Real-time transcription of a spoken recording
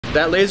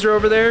That laser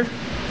over there,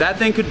 that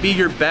thing could be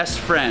your best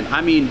friend.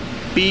 I mean,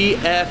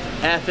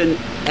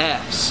 BFFs.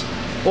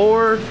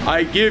 Or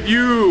I give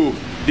you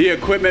the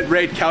equipment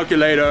rate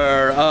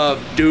calculator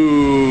of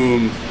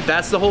doom.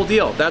 That's the whole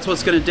deal. That's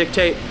what's gonna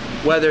dictate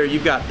whether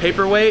you've got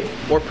paperweight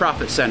or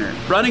profit center.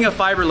 Running a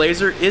fiber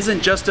laser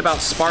isn't just about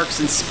sparks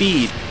and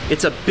speed.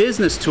 It's a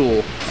business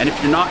tool, and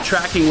if you're not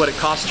tracking what it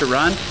costs to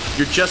run,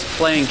 you're just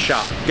playing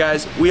shop.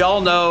 Guys, we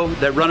all know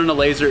that running a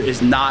laser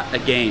is not a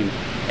game,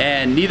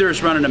 and neither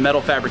is running a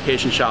metal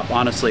fabrication shop,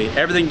 honestly.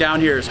 Everything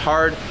down here is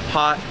hard,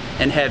 hot,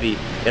 and heavy.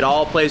 It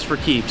all plays for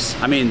keeps.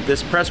 I mean,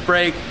 this press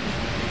brake,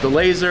 the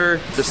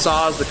laser, the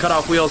saws, the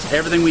cutoff wheels,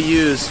 everything we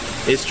use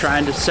is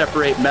trying to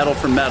separate metal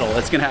from metal.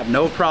 It's gonna have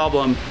no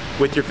problem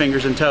with your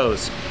fingers and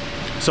toes.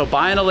 So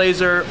buying a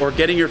laser or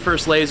getting your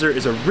first laser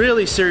is a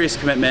really serious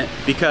commitment,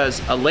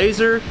 because a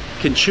laser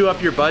can chew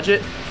up your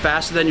budget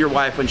faster than your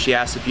wife when she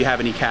asks if you have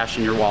any cash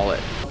in your wallet.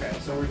 Okay,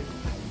 so I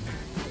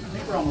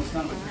think we're almost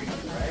done with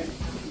 300, right?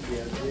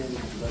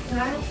 Can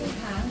I have some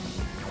cash?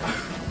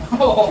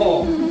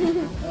 Oh,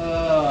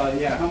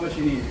 yeah, how much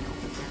you need?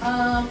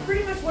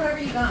 Pretty much whatever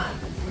you got.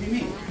 What do you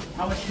mean?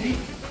 How much you need?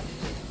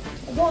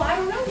 Well, I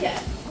don't know yet.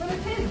 What are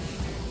the kids?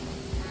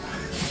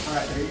 All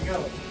right, there you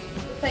go.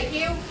 Thank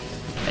you.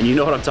 And you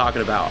know what I'm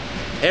talking about.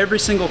 Every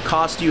single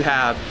cost you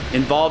have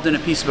involved in a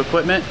piece of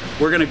equipment,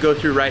 we're gonna go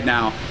through right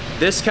now.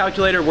 This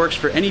calculator works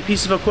for any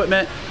piece of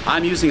equipment.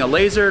 I'm using a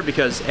laser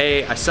because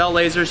A, I sell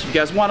lasers. If you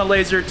guys want a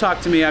laser,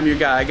 talk to me, I'm your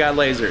guy, I got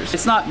lasers.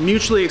 It's not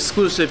mutually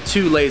exclusive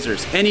to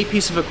lasers. Any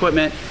piece of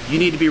equipment, you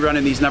need to be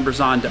running these numbers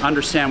on to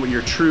understand what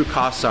your true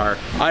costs are.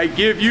 I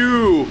give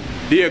you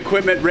the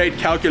equipment rate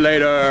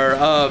calculator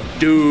of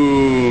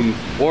doom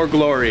or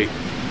glory,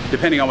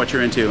 depending on what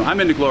you're into.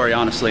 I'm into glory,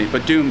 honestly,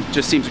 but doom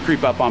just seems to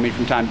creep up on me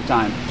from time to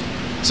time.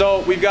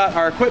 So we've got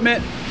our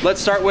equipment. Let's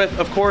start with,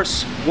 of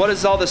course, what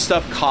does all this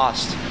stuff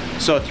cost?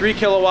 So a 3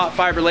 kilowatt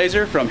fiber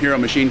laser from Hero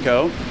Machine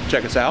Co.,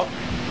 check us out,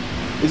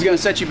 is gonna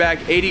set you back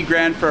 80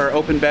 grand for our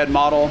open bed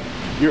model.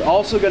 You're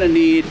also gonna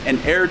need an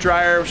air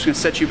dryer, which is gonna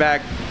set you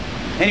back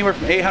anywhere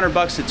from 800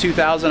 bucks to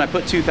 2,000. I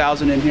put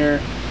 2,000 in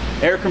here.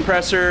 Air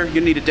compressor, you're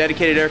gonna need a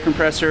dedicated air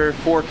compressor,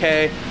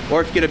 4K,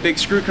 or if you get a big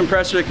screw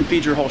compressor that can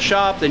feed your whole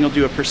shop, then you'll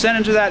do a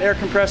percentage of that air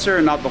compressor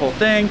and not the whole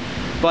thing.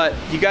 But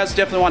you guys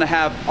definitely wanna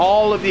have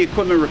all of the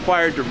equipment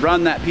required to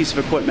run that piece of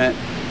equipment.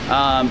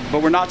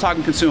 But we're not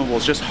talking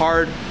consumables, just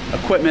hard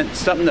equipment,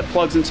 something that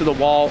plugs into the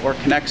wall or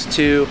connects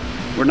to.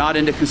 We're not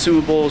into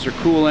consumables or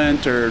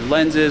coolant or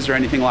lenses or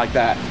anything like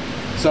that.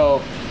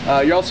 So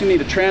you also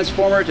need a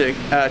transformer to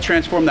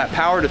transform that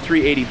power to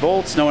 380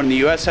 volts. No one in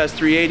the US has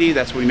 380,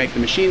 that's what we make the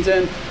machines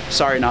in.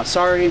 Sorry, not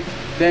sorry.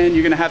 Then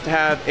you're gonna have to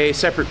have a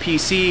separate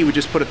PC. We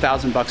just put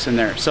 $1,000 in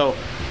there. So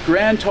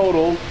grand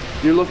total,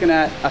 you're looking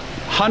at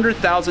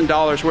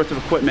 $100,000 worth of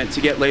equipment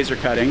to get laser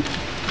cutting.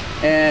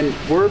 And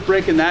we're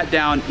breaking that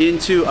down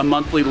into a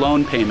monthly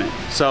loan payment.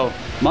 So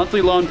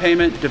monthly loan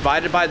payment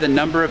divided by the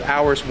number of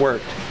hours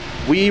worked.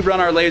 We run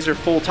our laser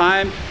full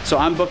time, so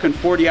I'm booking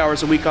 40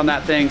 hours a week on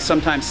that thing,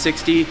 sometimes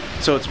 60,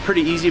 so it's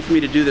pretty easy for me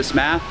to do this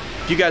math.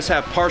 If you guys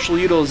have partial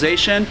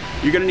utilization,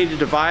 you're gonna need to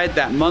divide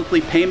that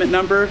monthly payment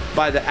number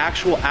by the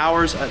actual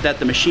hours that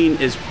the machine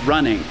is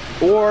running.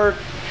 Or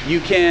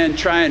you can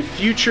try and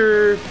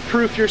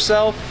future-proof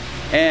yourself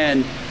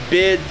and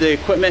bid the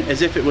equipment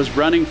as if it was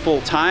running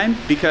full time,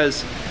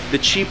 because the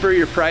cheaper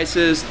your price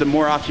is, the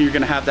more often you're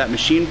gonna have that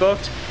machine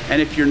booked.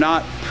 And if you're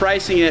not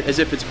pricing it as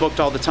if it's booked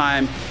all the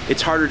time,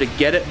 it's harder to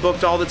get it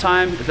booked all the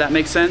time, if that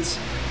makes sense.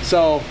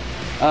 So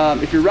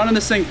if you're running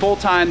this thing full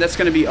time, that's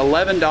gonna be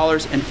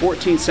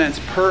 $11.14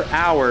 per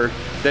hour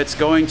that's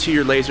going to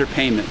your laser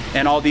payment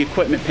and all the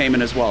equipment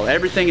payment as well,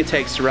 everything it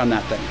takes to run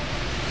that thing.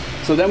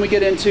 So then we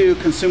get into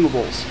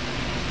consumables.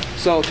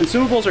 So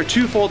consumables are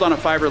twofold on a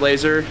fiber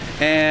laser,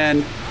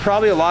 and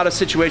probably a lot of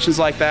situations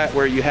like that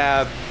where you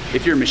have,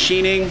 if you're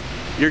machining,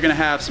 you're gonna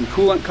have some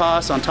coolant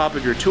costs on top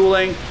of your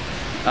tooling.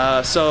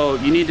 So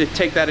you need to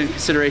take that into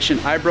consideration.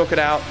 I broke it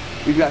out.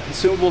 We've got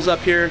consumables up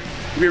here.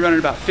 We're running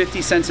about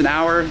 50 cents an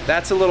hour.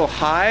 That's a little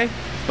high,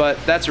 but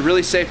that's a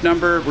really safe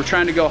number. We're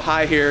trying to go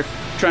high here,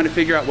 trying to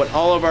figure out what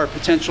all of our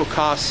potential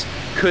costs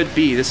could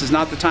be. This is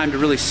not the time to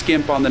really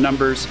skimp on the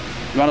numbers.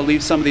 You wanna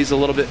leave some of these a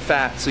little bit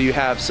fat so you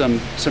have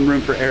some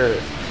room for error.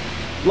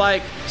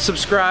 Like,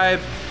 subscribe,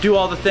 do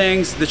all the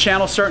things. The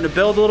channel's starting to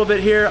build a little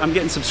bit here. I'm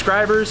getting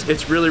subscribers.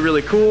 It's really,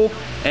 really cool.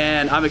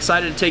 And I'm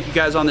excited to take you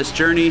guys on this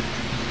journey.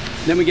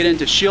 Then we get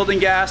into shielding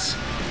gas.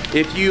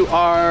 If you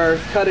are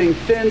cutting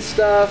thin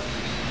stuff,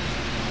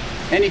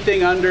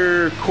 anything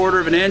under 1/4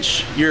 of an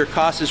inch, your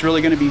cost is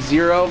really gonna be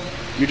zero.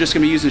 You're just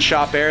gonna be using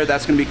shop air.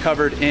 That's gonna be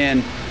covered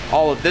in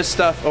all of this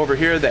stuff over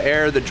here, the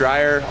air, the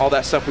dryer, all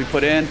that stuff we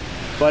put in.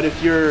 But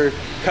if you're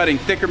cutting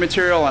thicker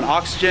material on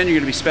oxygen, you're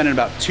gonna be spending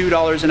about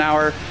 $2 an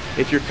hour.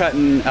 If you're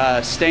cutting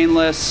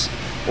stainless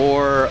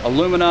or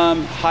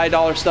aluminum, high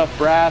dollar stuff,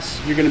 brass,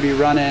 you're gonna be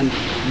running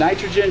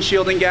nitrogen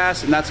shielding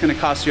gas, and that's gonna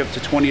cost you up to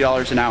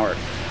 $20 an hour.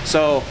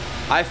 So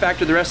I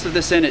factor the rest of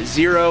this in at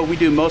 0. We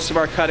do most of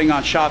our cutting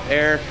on shop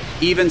air,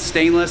 even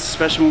stainless,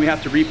 especially when we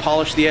have to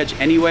repolish the edge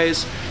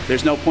anyways.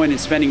 There's no point in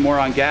spending more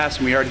on gas,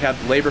 and we already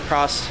have the labor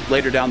costs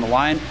later down the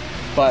line,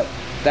 but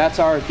that's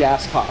our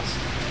gas cost.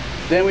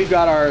 Then we've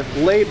got our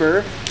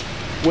labor,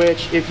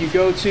 which if you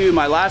go to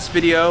my last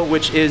video,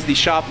 which is the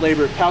shop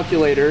labor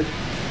calculator,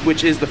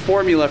 which is the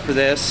formula for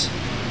this,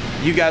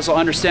 you guys will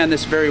understand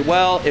this very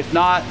well. If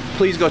not,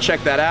 please go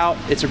check that out.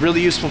 It's a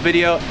really useful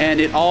video, and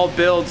it all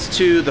builds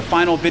to the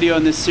final video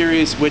in this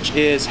series, which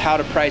is how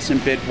to price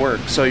and bid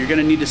work. So you're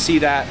gonna need to see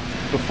that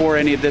before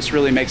any of this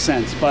really makes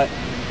sense. But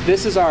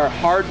this is our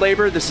hard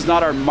labor. This is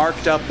not our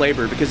marked up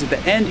labor, because at the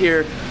end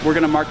here, we're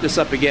gonna mark this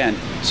up again.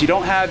 So you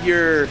don't have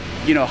your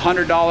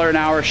 $100 an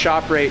hour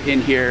shop rate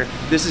in here.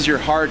 This is your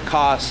hard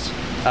cost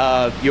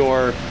of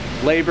your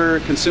labor,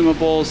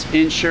 consumables,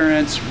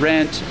 insurance,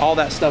 rent, all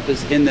that stuff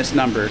is in this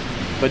number.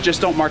 But just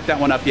don't mark that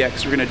one up yet,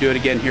 because we're gonna do it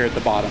again here at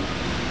the bottom.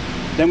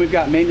 Then we've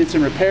got maintenance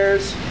and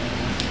repairs.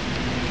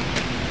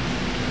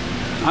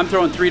 I'm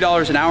throwing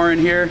 $3 an hour in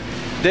here.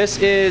 This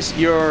is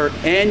your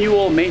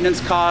annual maintenance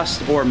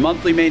cost or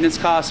monthly maintenance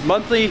cost.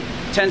 Monthly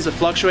tends to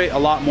fluctuate a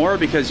lot more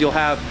because you'll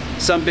have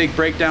some big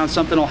breakdown,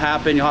 something will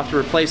happen, you'll have to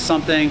replace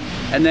something,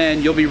 and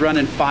then you'll be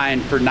running fine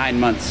for 9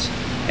 months.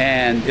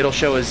 And it'll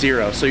show as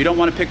 0. So you don't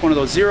want to pick one of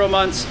those 0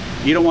 months.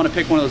 You don't want to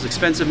pick one of those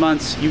expensive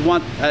months. You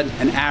want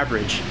an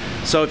average.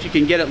 So if you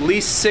can get at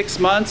least 6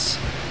 months,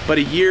 but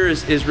a year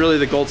is really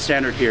the gold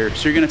standard here.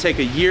 So you're going to take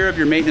a year of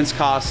your maintenance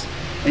costs,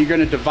 and you're going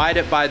to divide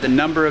it by the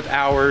number of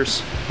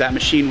hours that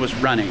machine was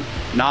running,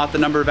 not the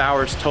number of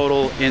hours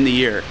total in the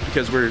year,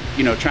 because we're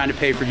trying to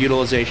pay for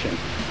utilization.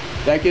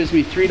 That gives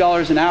me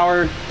 $3 an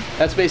hour.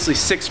 That's basically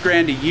 $6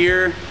 grand a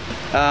year.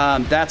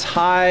 That's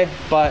high,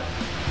 but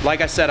like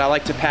I said, I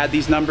like to pad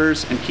these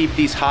numbers and keep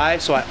these high,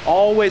 so I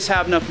always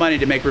have enough money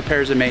to make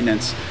repairs and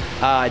maintenance.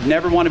 I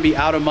never want to be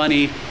out of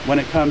money when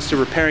it comes to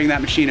repairing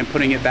that machine and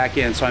putting it back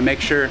in, so I make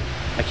sure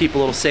I keep a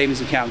little savings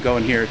account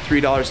going here.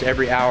 $3 to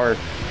every hour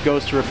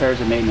goes to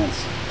repairs and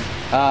maintenance.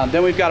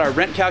 Then we've got our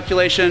rent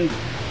calculation.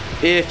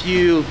 If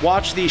you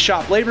watch the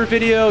shop labor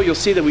video, you'll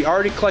see that we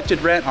already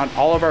collected rent on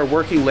all of our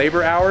working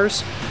labor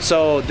hours.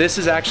 So this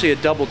is actually a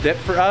double dip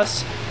for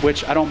us,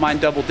 which I don't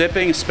mind double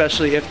dipping,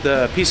 especially if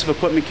the piece of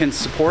equipment can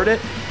support it.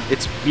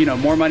 It's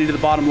more money to the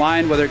bottom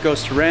line, whether it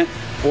goes to rent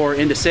or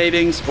into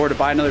savings or to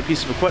buy another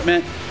piece of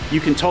equipment. You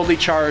can totally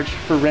charge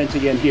for rent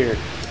again here.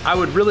 I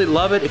would really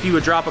love it if you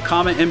would drop a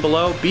comment in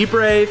below. Be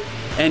brave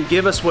and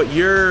give us what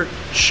your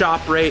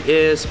shop rate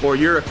is or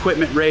your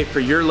equipment rate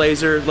for your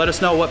laser. Let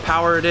us know what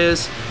power it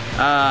is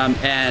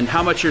and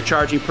how much you're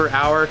charging per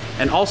hour,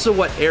 and also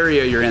what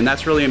area you're in.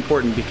 That's really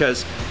important,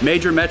 because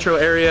major metro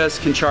areas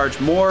can charge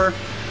more,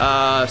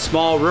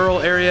 small rural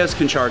areas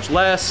can charge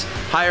less,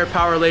 higher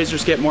power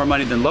lasers get more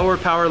money than lower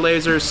power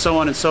lasers, so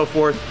on and so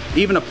forth.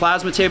 Even a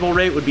plasma table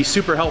rate would be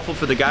super helpful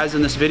for the guys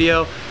in this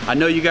video. I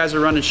know you guys are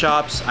running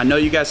shops, I know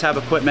you guys have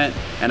equipment,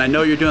 and I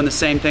know you're doing the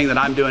same thing that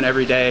I'm doing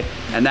every day,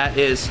 and that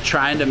is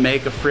trying to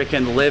make a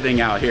freaking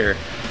living out here.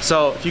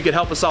 So if you could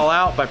help us all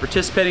out by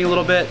participating a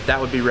little bit,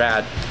 that would be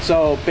rad.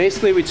 So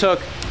basically we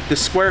took the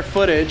square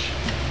footage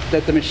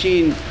that the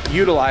machine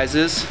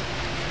utilizes,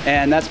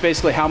 and that's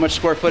basically how much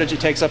square footage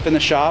it takes up in the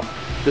shop,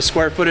 the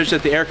square footage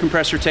that the air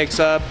compressor takes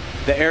up,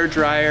 the air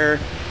dryer,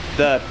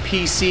 the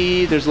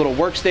PC, there's a little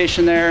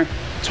workstation there.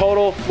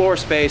 Total floor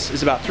space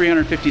is about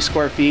 350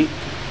 square feet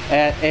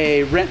at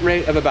a rent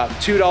rate of about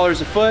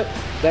 $2 a foot.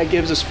 That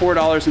gives us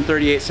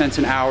 $4.38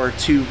 an hour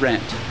to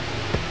rent.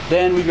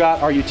 Then we've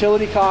got our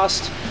utility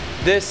cost.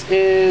 This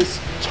is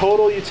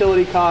total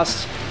utility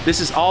cost. This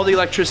is all the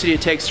electricity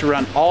it takes to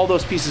run all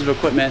those pieces of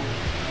equipment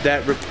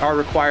that are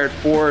required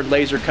for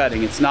laser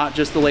cutting. It's not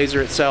just the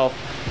laser itself.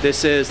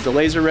 This is the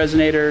laser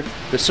resonator,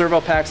 the servo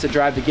packs that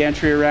drive the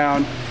gantry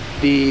around,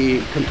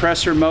 the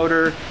compressor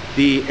motor,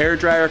 the air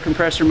dryer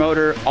compressor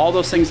motor, all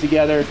those things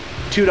together,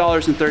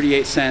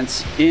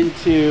 $2.38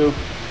 into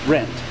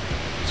rent.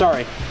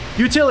 Sorry,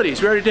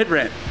 utilities, we already did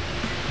rent.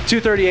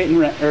 $2.38 in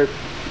rent, or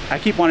I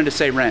keep wanting to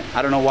say rent,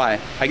 I don't know why.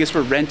 I guess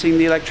we're renting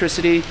the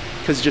electricity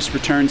because it just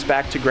returns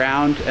back to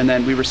ground and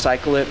then we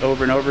recycle it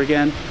over and over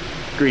again.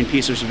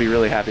 Greenpeacers would be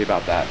really happy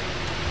about that.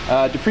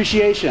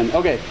 Depreciation,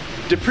 okay.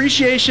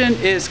 Depreciation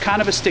is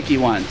kind of a sticky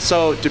one.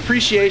 So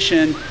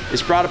depreciation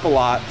is brought up a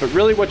lot, but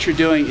really what you're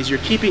doing is you're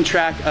keeping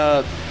track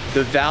of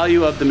the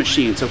value of the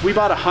machine. So if we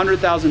bought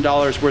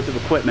 $100,000 worth of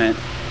equipment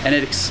and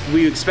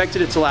we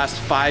expected it to last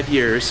 5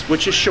 years,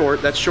 which is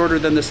short, that's shorter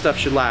than this stuff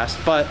should last,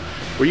 but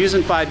we're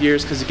using 5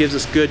 years because it gives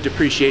us good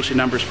depreciation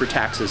numbers for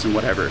taxes and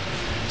whatever.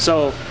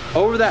 So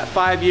over that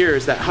 5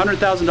 years, that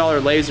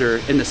 $100,000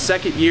 laser, in the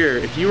second year,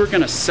 if you were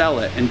gonna sell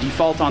it and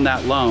default on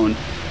that loan,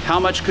 how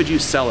much could you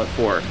sell it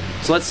for?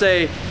 So let's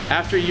say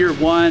after year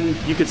 1,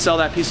 you could sell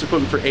that piece of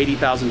equipment for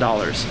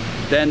 $80,000.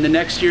 Then the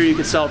next year you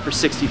could sell it for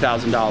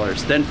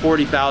 $60,000, then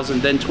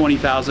 $40,000, then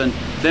 $20,000.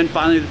 Then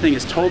finally the thing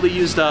is totally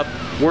used up,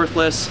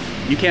 worthless.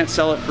 You can't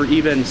sell it for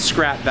even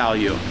scrap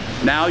value.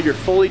 Now you're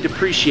fully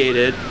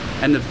depreciated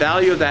and the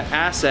value of that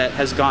asset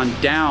has gone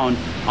down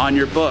on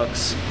your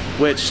books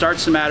which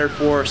starts to matter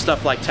for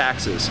stuff like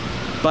taxes.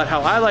 But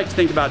how I like to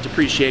think about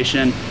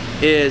depreciation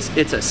is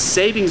it's a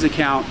savings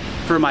account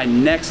for my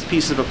next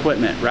piece of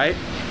equipment, right?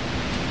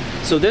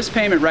 So this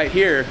payment right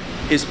here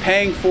is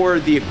paying for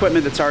the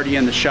equipment that's already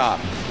in the shop.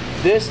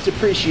 This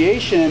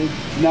depreciation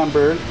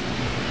number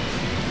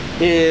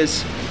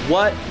is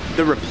what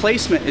the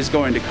replacement is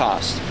going to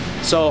cost.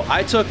 So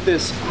I took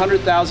this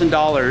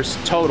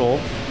 $100,000 total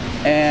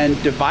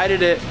and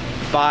divided it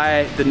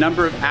by the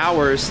number of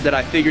hours that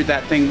I figured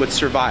that thing would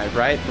survive,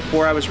 right?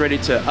 Before I was ready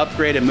to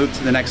upgrade and move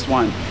to the next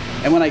one.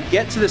 And when I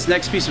get to this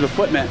next piece of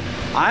equipment,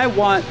 I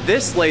want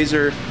this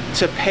laser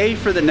to pay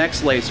for the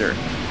next laser.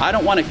 I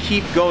don't want to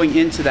keep going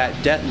into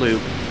that debt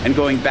loop and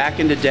going back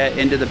into debt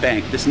into the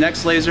bank. This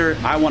next laser,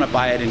 I want to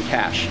buy it in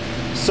cash.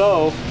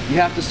 So you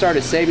have to start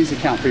a savings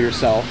account for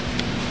yourself.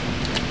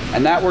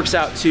 And that works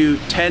out to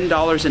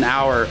 $10 an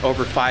hour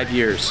over 5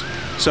 years.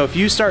 So if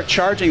you start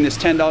charging this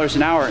 $10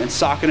 an hour and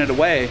socking it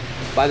away,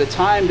 by the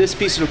time this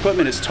piece of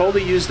equipment is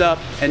totally used up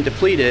and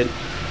depleted,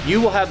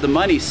 you will have the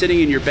money sitting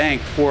in your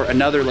bank for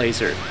another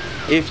laser.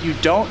 If you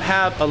don't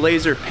have a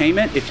laser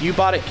payment, if you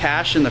bought it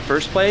cash in the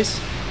first place,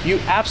 you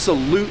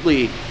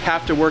absolutely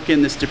have to work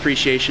in this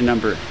depreciation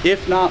number,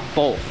 if not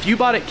both. If you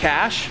bought it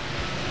cash,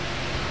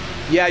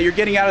 yeah, you're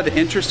getting out of the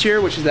interest here,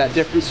 which is that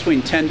difference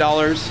between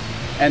 $10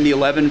 and the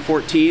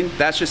 $11.14.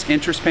 That's just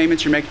interest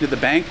payments you're making to the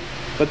bank.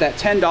 But that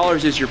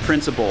 $10 is your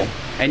principal,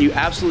 and you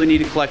absolutely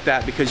need to collect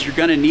that because you're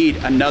gonna need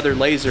another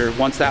laser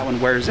once that one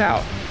wears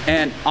out.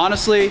 And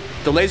honestly,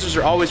 the lasers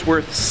are always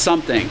worth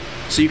something.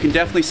 So you can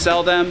definitely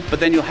sell them, but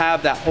then you'll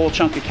have that whole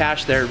chunk of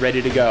cash there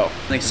ready to go.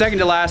 Like second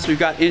to last, we've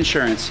got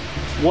insurance.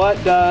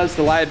 What does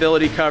the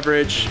liability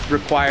coverage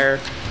require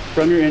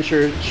from your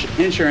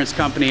insurance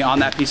company on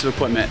that piece of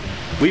equipment?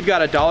 We've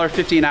got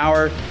 $1.50 an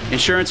hour.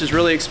 Insurance is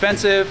really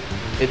expensive.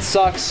 It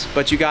sucks,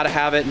 but you gotta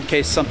have it in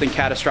case something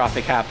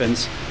catastrophic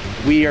happens.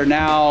 We are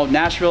now,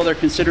 Nashville, they're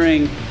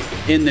considering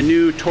in the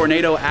new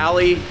tornado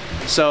alley.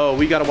 So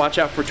we gotta watch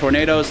out for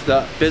tornadoes.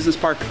 The business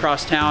park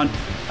across town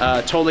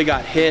totally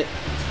got hit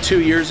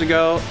 2 years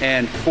ago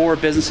and 4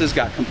 businesses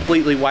got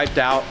completely wiped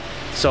out.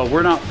 So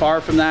we're not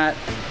far from that.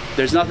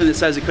 There's nothing that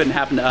says it couldn't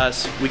happen to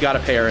us. We gotta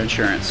pay our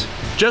insurance.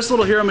 Just a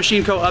little Hero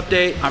Machine Co.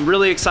 update. I'm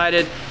really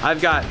excited.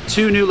 I've got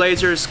 2 new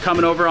lasers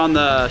coming over on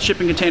the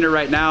shipping container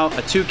right now,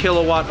 a 2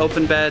 kilowatt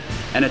open bed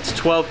and it's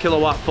 12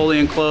 kilowatt fully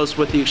enclosed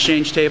with the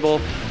exchange table.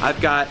 I've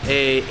got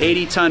a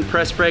 80-ton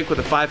press brake with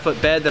a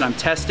 5-foot bed that I'm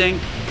testing.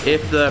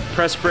 If the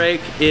press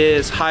brake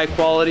is high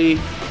quality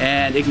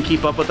and it can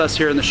keep up with us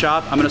here in the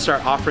shop, I'm gonna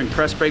start offering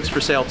press brakes for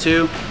sale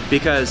too,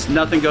 because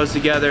nothing goes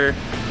together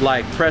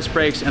like press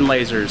brakes and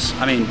lasers.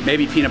 I mean,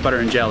 maybe peanut butter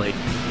and jelly.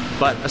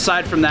 But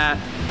aside from that,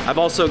 I've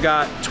also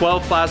got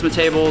 12 plasma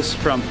tables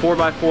from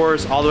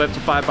 4x4s all the way up to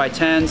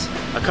 5x10s,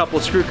 a couple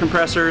of screw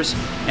compressors,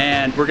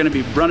 and we're gonna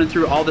be running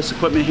through all this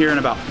equipment here in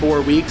about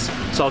 4 weeks.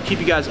 So I'll keep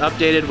you guys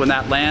updated when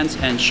that lands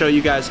and show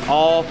you guys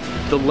all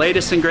the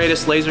latest and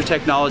greatest laser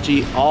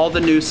technology, all the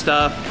new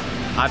stuff.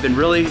 I've been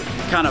really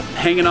kind of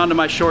hanging on to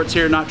my shorts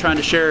here, not trying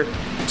to share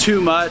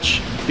too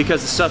much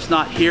because the stuff's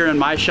not here in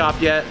my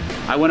shop yet.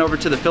 I went over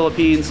to the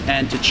Philippines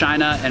and to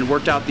China and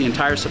worked out the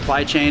entire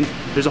supply chain.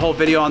 There's a whole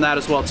video on that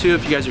as well too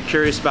if you guys are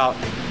curious about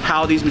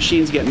how these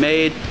machines get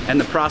made and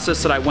the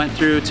process that I went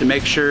through to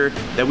make sure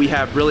that we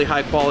have really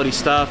high quality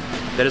stuff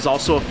that is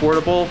also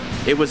affordable.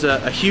 It was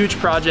a huge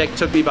project,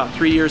 took me about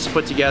 3 years to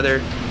put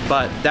together,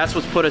 but that's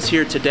what's put us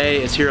here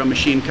today as Hero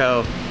Machine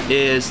Co.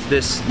 is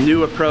this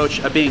new approach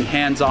of being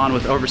hands-on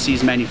with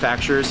overseas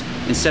manufacturers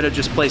instead of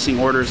just placing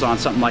orders on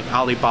something like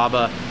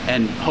Alibaba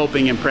and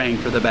hoping and praying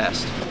for the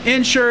best.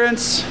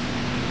 Insurance,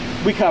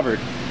 we covered.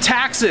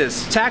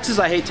 Taxes,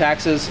 I hate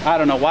taxes. I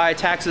don't know why,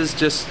 taxes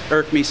just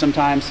irk me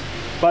sometimes,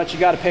 but you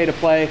gotta pay to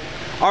play.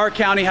 Our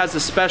county has a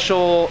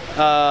special,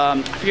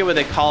 I forget what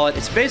they call it.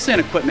 It's basically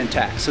an equipment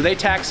tax. So they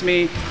tax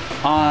me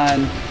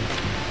on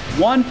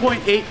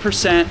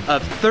 1.8%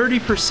 of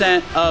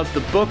 30% of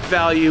the book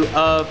value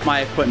of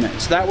my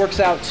equipment. So that works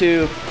out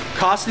to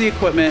cost of the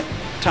equipment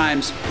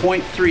times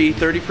 0.3,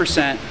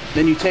 30%.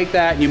 Then you take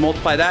that and you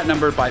multiply that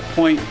number by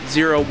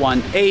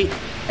 0.018,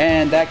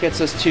 and that gets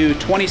us to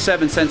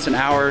 27 cents an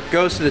hour,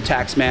 goes to the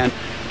tax man,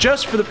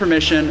 just for the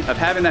permission of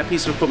having that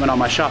piece of equipment on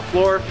my shop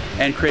floor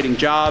and creating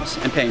jobs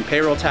and paying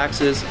payroll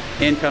taxes,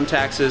 income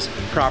taxes,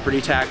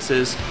 property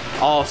taxes,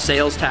 all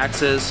sales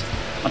taxes.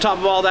 On top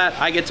of all that,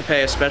 I get to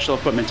pay a special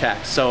equipment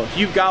tax. So if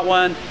you've got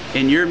one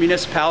in your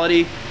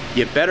municipality,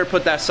 you better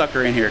put that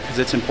sucker in here because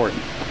it's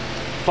important.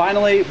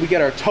 Finally, we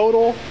get our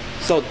total.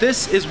 So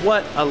this is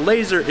what a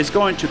laser is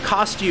going to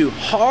cost you,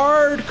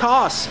 hard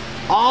costs,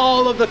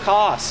 all of the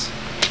costs,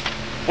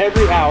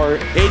 every hour,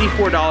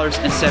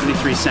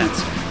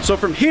 $84.73. So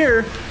from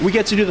here, we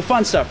get to do the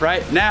fun stuff,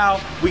 right?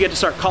 Now, we get to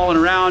start calling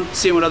around,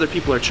 seeing what other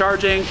people are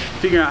charging,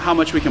 figuring out how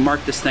much we can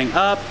mark this thing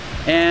up,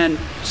 and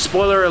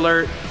spoiler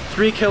alert,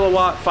 3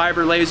 kilowatt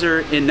fiber laser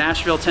in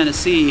Nashville,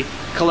 Tennessee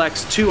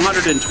collects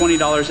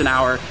 $220 an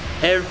hour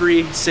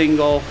every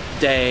single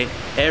day,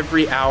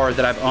 every hour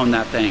that I've owned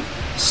that thing.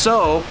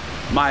 So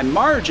My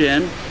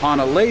margin on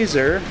a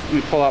laser, let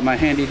me pull out my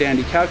handy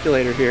dandy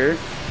calculator here.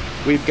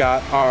 We've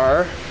got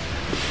our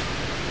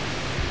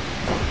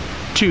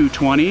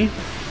 220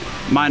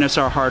 minus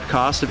our hard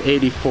cost of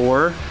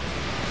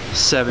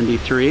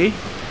 84.73,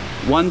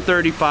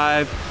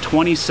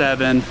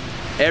 135.27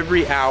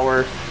 every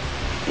hour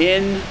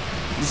in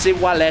the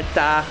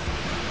waleta,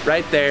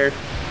 right there.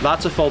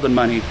 Lots of folded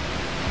money.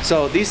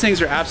 So these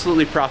things are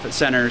absolutely profit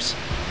centers.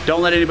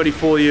 Don't let anybody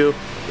fool you.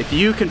 If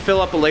you can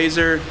fill up a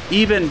laser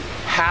even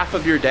half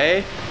of your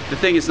day, the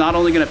thing is not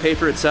only gonna pay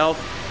for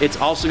itself, it's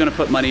also gonna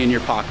put money in your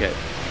pocket.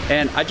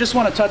 And I just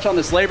wanna touch on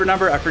this labor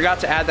number. I forgot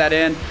to add that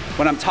in.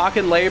 When I'm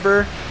talking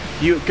labor,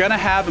 you're gonna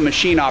have a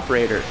machine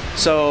operator.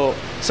 So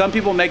some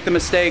people make the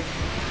mistake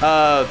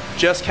of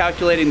just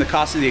calculating the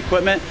cost of the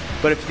equipment,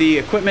 but if the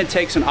equipment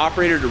takes an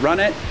operator to run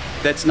it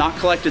that's not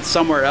collected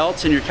somewhere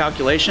else in your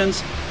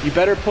calculations, you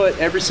better put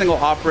every single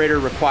operator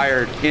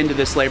required into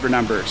this labor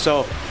number.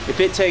 So if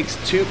it takes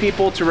 2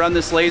 people to run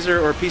this laser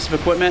or piece of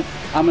equipment,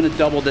 I'm gonna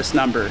double this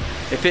number.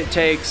 If it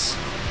takes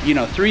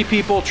 3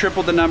 people,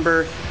 triple the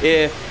number.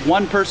 If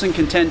 1 person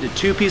can tend to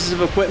 2 pieces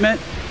of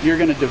equipment, you're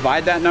gonna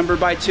divide that number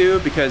by 2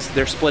 because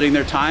they're splitting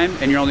their time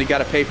and you only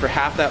gotta pay for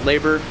half that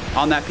labor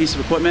on that piece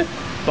of equipment.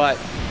 But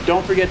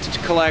don't forget to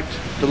collect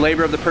the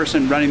labor of the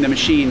person running the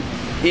machine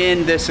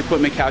in this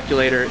equipment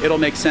calculator. It'll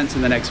make sense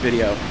in the next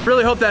video.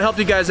 Really hope that helped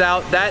you guys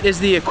out. That is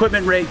the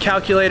equipment rate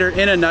calculator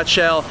in a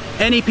nutshell.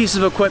 Any piece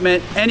of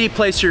equipment, any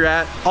place you're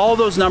at, all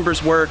those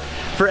numbers work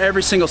for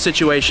every single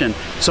situation.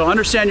 So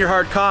understand your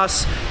hard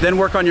costs, then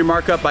work on your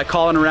markup by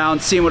calling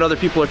around, seeing what other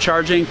people are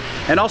charging,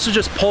 and also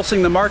just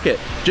pulsing the market.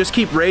 Just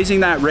keep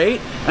raising that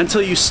rate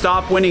until you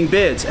stop winning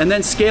bids, and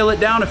then scale it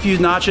down a few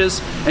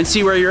notches and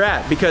see where you're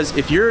at. Because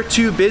if you're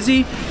too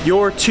busy,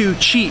 you're too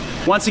cheap.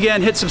 Once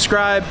again, hit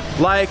subscribe,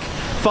 like,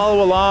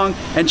 follow along,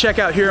 and check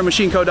out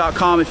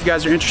HeroMachineCo.com if you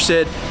guys are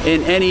interested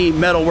in any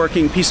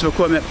metalworking piece of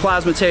equipment,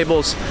 plasma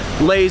tables,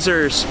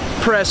 lasers,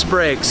 press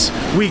brakes.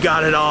 We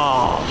got it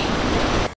all.